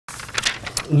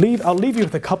I'll leave you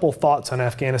with a couple thoughts on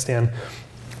Afghanistan.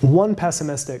 One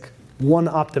pessimistic, one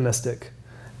optimistic,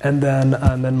 and then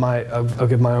I'll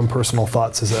give my own personal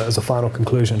thoughts as a final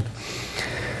conclusion.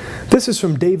 This is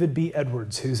from David B.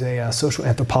 Edwards, who's a social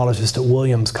anthropologist at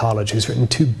Williams College, who's written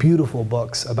 2 beautiful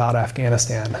books about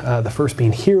Afghanistan. The first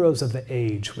being Heroes of the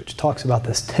Age, which talks about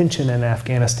this tension in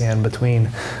Afghanistan between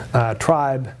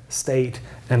tribe, state,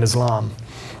 and Islam.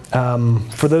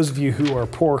 For those of you who are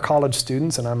poor college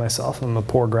students, and I myself am a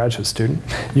poor graduate student,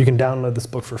 you can download this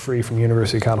book for free from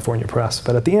University of California Press.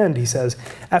 But at the end, he says,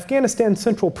 Afghanistan's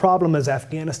central problem is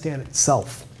Afghanistan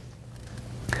itself.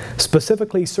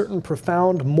 Specifically, certain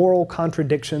profound moral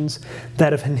contradictions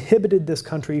that have inhibited this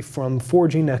country from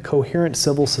forging a coherent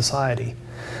civil society.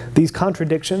 These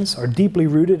contradictions are deeply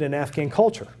rooted in Afghan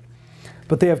culture,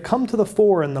 but they have come to the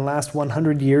fore in the last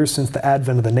 100 years since the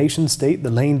advent of the nation state, the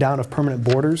laying down of permanent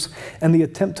borders, and the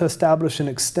attempt to establish an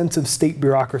extensive state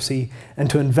bureaucracy and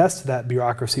to invest that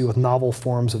bureaucracy with novel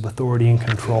forms of authority and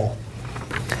control.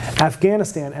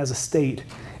 Afghanistan as a state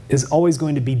is always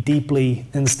going to be deeply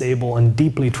unstable and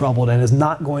deeply troubled, and is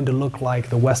not going to look like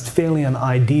the Westphalian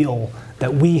ideal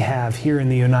that we have here in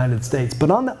the United States.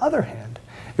 But on the other hand,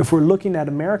 if we're looking at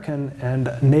American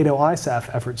and NATO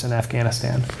ISAF efforts in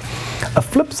Afghanistan, a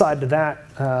flip side to that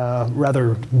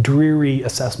rather dreary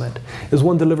assessment is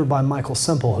one delivered by Michael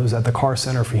Semple, who's at the Carr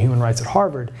Center for Human Rights at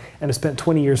Harvard and has spent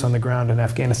 20 years on the ground in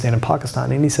Afghanistan and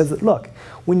Pakistan. And he says that, look,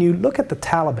 when you look at the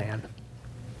Taliban,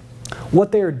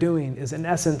 what they are doing is, in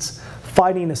essence,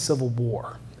 fighting a civil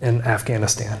war in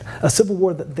Afghanistan, a civil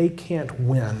war that they can't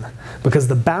win because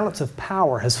the balance of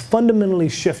power has fundamentally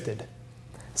shifted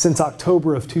since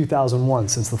October of 2001,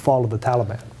 since the fall of the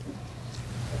Taliban.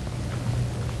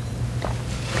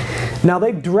 Now,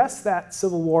 they've dressed that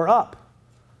civil war up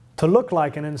to look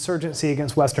like an insurgency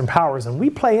against Western powers, and we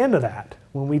play into that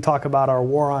when we talk about our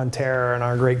war on terror and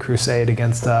our great crusade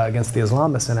against the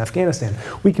Islamists in Afghanistan.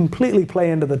 We completely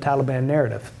play into the Taliban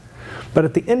narrative. But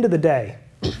at the end of the day,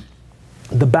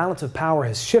 the balance of power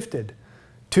has shifted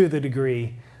to the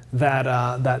degree that,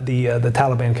 the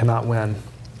Taliban cannot win.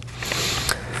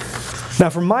 Now,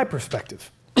 from my perspective,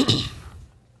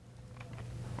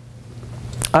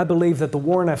 I believe that the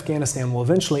war in Afghanistan will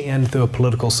eventually end through a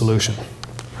political solution.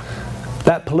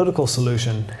 That political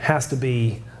solution has to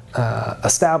be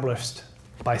established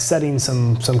by setting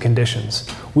some conditions.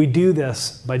 We do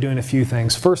this by doing a few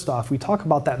things. First off, we talk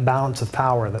about that balance of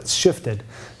power that's shifted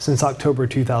since October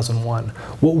 2001.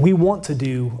 What we want to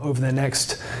do over the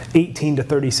next 18 to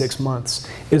 36 months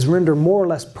is render more or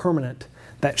less permanent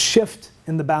that shift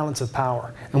in the balance of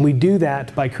power. And we do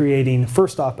that by creating,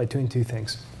 first off, by doing 2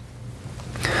 things.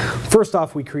 First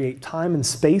off, we create time and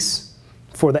space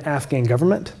for the Afghan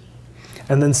government.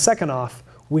 And then second off,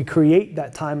 we create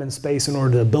that time and space in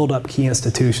order to build up key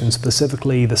institutions,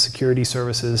 specifically the security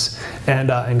services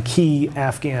and key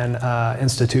Afghan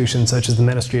institutions such as the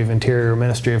Ministry of Interior,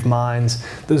 Ministry of Mines,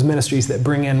 those ministries that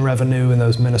bring in revenue and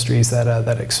those ministries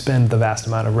that expend the vast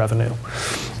amount of revenue.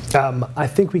 I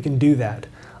think we can do that.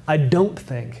 I don't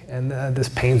think, and this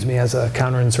pains me as a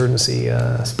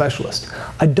counterinsurgency specialist,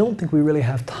 I don't think we really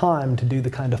have time to do the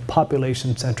kind of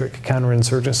population-centric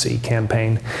counterinsurgency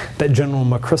campaign that General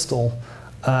McChrystal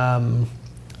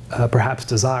perhaps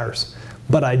desires.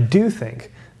 But I do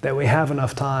think that we have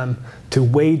enough time to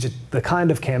wage the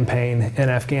kind of campaign in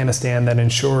Afghanistan that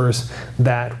ensures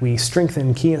that we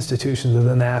strengthen key institutions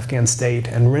within the Afghan state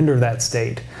and render that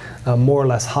state more or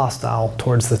less hostile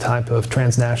towards the type of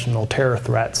transnational terror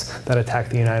threats that attacked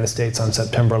the United States on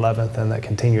September 11th and that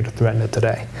continue to threaten it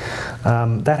today.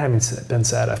 That having been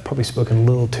said, I've probably spoken a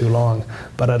little too long,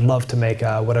 but I'd love to make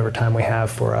whatever time we have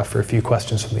for a few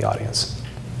questions from the audience.